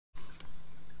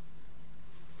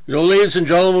You know, ladies and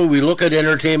gentlemen, we look at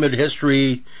entertainment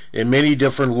history in many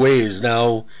different ways.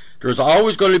 Now, there's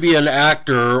always going to be an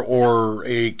actor or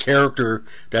a character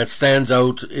that stands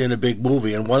out in a big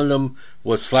movie, and one of them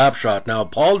was Slapshot. Now,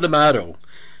 Paul Newman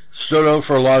stood out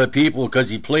for a lot of people because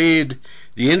he played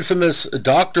the infamous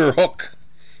Dr. Hook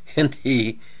in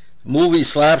the movie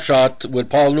Slapshot with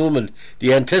Paul Newman,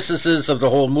 the antithesis of the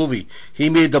whole movie. He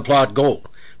made the plot go.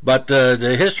 But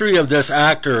the history of this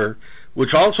actor,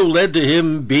 which also led to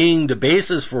him being the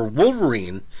basis for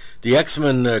Wolverine, the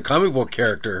X-Men comic book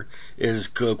character, is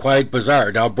quite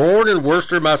bizarre. Now, born in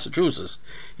Worcester, Massachusetts,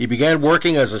 he began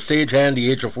working as a stagehand at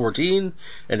the age of 14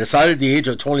 and decided at the age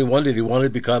of 21 that he wanted to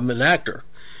become an actor.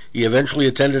 He eventually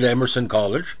attended Emerson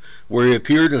College, where he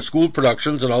appeared in school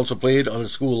productions and also played on a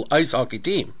school ice hockey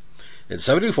team. In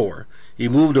 '74, he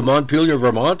moved to Montpelier,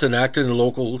 Vermont, and acted in a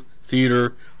local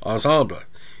theater ensemble.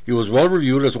 He was well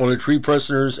reviewed as one of the three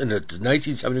prisoners in the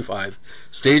 1975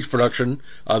 stage production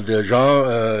of the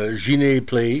Jean Genet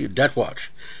play Death Watch.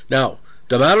 Now,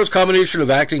 D'Amato's combination of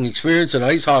acting experience and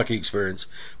ice hockey experience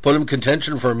put him in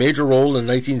contention for a major role in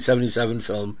the 1977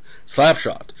 film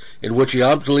Slapshot, in which he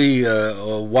ultimately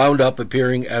wound up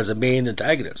appearing as a main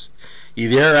antagonist. He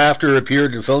thereafter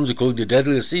appeared in films including The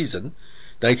Deadliest Season,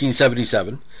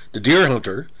 1977, The Deer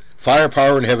Hunter,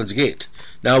 Firepower, and Heaven's Gate.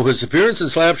 Now, his appearance in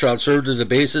Slapshot served as the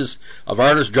basis of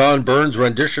artist John Byrne's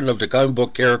rendition of the comic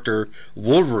book character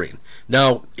Wolverine.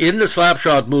 Now, in the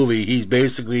Slapshot movie, he's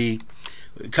basically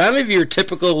kind of your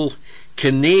typical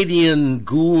Canadian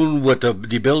goon with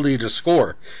the ability to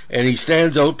score, and he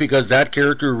stands out because that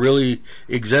character really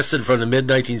existed from the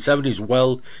mid-1970s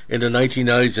well into the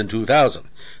 1990s and 2000.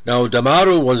 Now,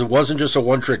 D'Amato wasn't just a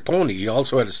one-trick pony. He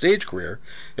also had a stage career,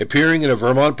 appearing in a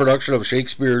Vermont production of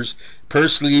Shakespeare's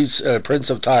Pursley's Prince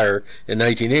of Tyre in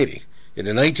 1980. In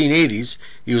the 1980s,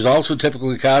 he was also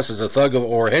typically cast as a thug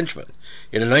or henchman.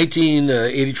 In a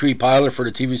 1983 pilot for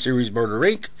the TV series Murder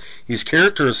Inc., his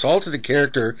character assaulted a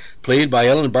character played by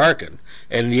Ellen Barkin,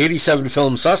 and in the 1987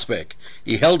 film Suspect,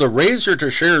 he held a razor to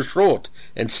Cher's throat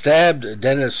and stabbed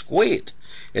Dennis Quaid.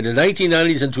 In the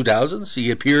 1990s and 2000s, he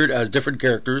appeared as different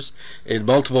characters in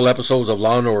multiple episodes of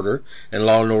Law & Order and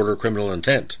Law & Order Criminal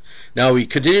Intent. Now, he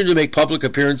continued to make public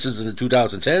appearances in the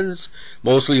 2010s,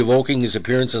 mostly evoking his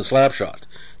appearance in Slapshot.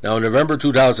 Now, in November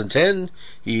 2010,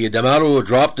 D'Amato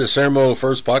dropped the ceremonial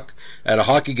first puck at a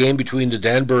hockey game between the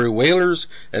Danbury Whalers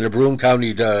and the Broome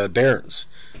County Barons.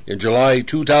 In July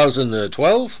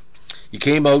 2012, he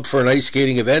came out for an ice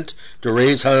skating event to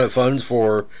raise funds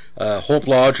for Hope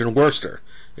Lodge in Worcester.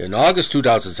 In August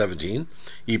 2017,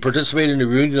 he participated in the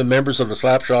reunion of members of the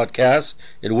Slapshot cast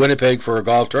in Winnipeg for a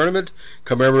golf tournament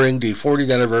commemorating the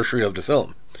 40th anniversary of the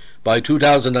film. By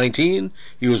 2019,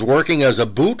 he was working as a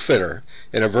boot fitter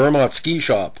in a Vermont ski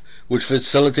shop, which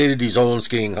facilitated his own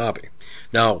skiing hobby.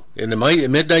 Now, in the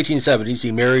mid-1970s,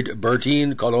 he married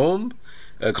Bertine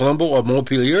Colombo of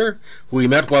Montpelier, who he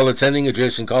met while attending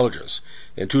adjacent colleges.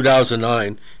 In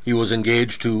 2009, he was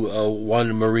engaged to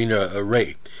one Marina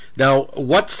Ray. Now,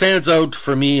 what stands out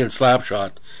for me in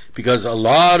Slapshot, because a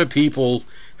lot of people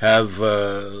have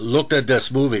looked at this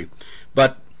movie,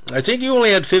 but I think he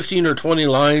only had 15 or 20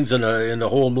 lines in the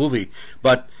whole movie,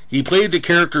 but he played the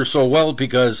character so well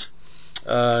because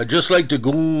just like the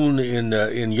goon in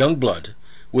Youngblood,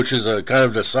 which is a kind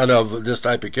of the son of this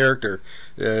type of character.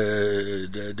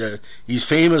 His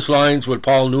famous lines with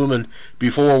Paul Newman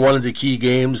before one of the key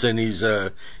games, and his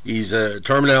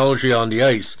terminology on the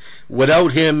ice.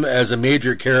 Without him as a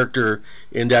major character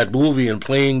in that movie and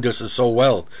playing this so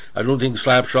well, I don't think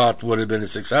Slapshot would have been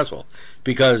as successful.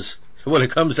 Because when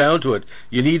it comes down to it,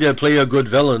 you need to play a good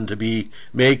villain to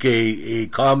make a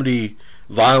comedy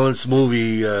violence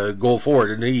movie go forward,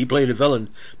 and he played a villain,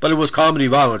 but it was comedy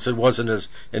violence. It wasn't as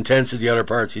intense as the other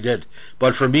parts he did.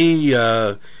 But for me,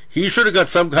 he should have got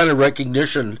some kind of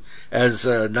recognition as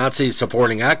not say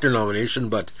supporting actor nomination,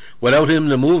 but without him in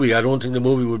the movie, I don't think the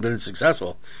movie would have been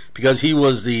successful, because he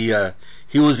was the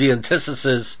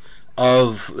antithesis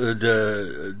of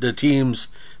the teams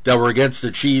that were against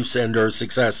the Chiefs and their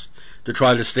success to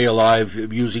try to stay alive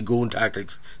using goon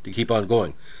tactics to keep on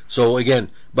going. So again,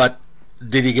 but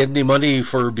did he get any money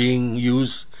for being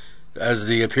used as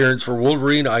the appearance for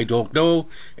Wolverine? I don't know.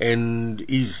 And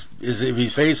if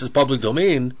his face is public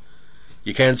domain,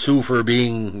 you can't sue for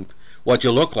being what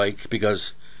you look like,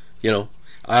 because,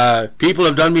 people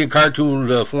have done me in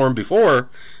cartoon form before,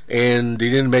 and they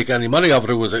didn't make any money off it.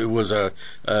 It was a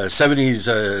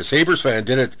 70s Sabres fan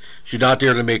did it. She's not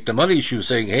there to make the money. She was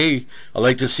saying, "Hey, I'd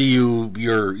like to see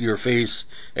your face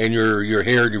and your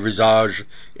hair, your visage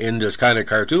in this kind of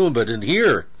cartoon." But in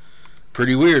here,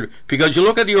 Pretty weird, because you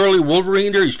look at the early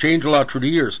Wolverine there, he's changed a lot through the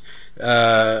years.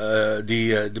 Dr.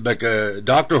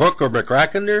 Hook or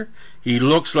McCracken there, he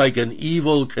looks like an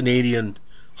evil Canadian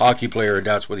hockey player, and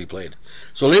that's what he played.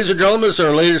 So, ladies and gentlemen, this is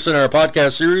our latest in our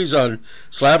podcast series on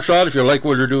Slapshot. If you like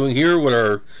what we're doing here with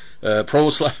our Pro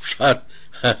Slapshot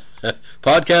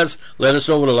podcast, let us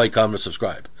know with a like, comment, and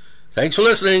subscribe. Thanks for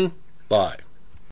listening. Bye.